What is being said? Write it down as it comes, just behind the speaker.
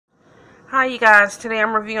Hi you guys, today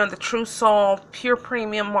I'm reviewing the True Soul Pure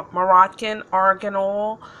Premium Moroccan Argan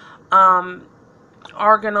Oil. Um,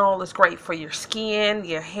 Argan Oil is great for your skin,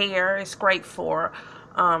 your hair. It's great for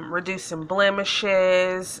reducing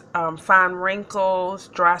blemishes, fine wrinkles,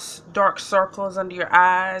 dark circles under your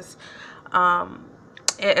eyes, um,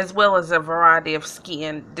 as well as a variety of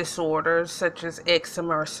skin disorders such as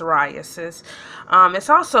eczema or psoriasis. It's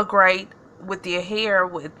also great with your hair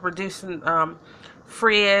with reducing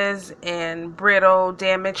frizz and brittle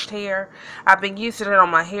damaged hair. I've been using it on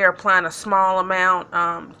my hair, applying a small amount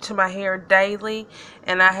to my hair daily,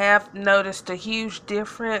 and I have noticed a huge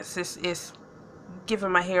difference. It's giving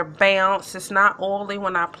my hair bounce. It's not oily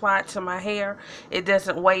when I apply it to my hair. It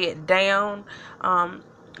doesn't weigh it down.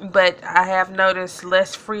 But I have noticed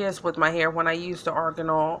less frizz with my hair when I use the argan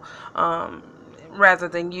oil, rather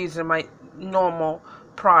than using my normal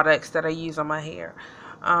products that I use on my hair.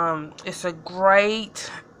 It's a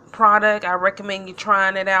great product. I recommend you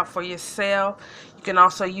trying it out for yourself. You can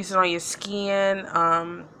also use it on your skin.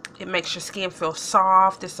 It makes your skin feel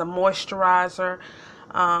soft. It's a moisturizer.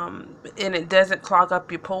 And it doesn't clog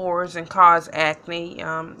up your pores and cause acne.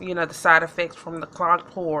 The side effects from the clogged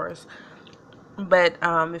pores. But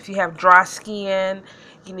if you have dry skin,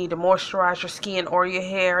 you need to moisturize your skin or your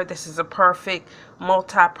hair, this is a perfect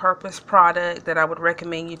multi-purpose product that I would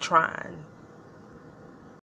recommend you trying.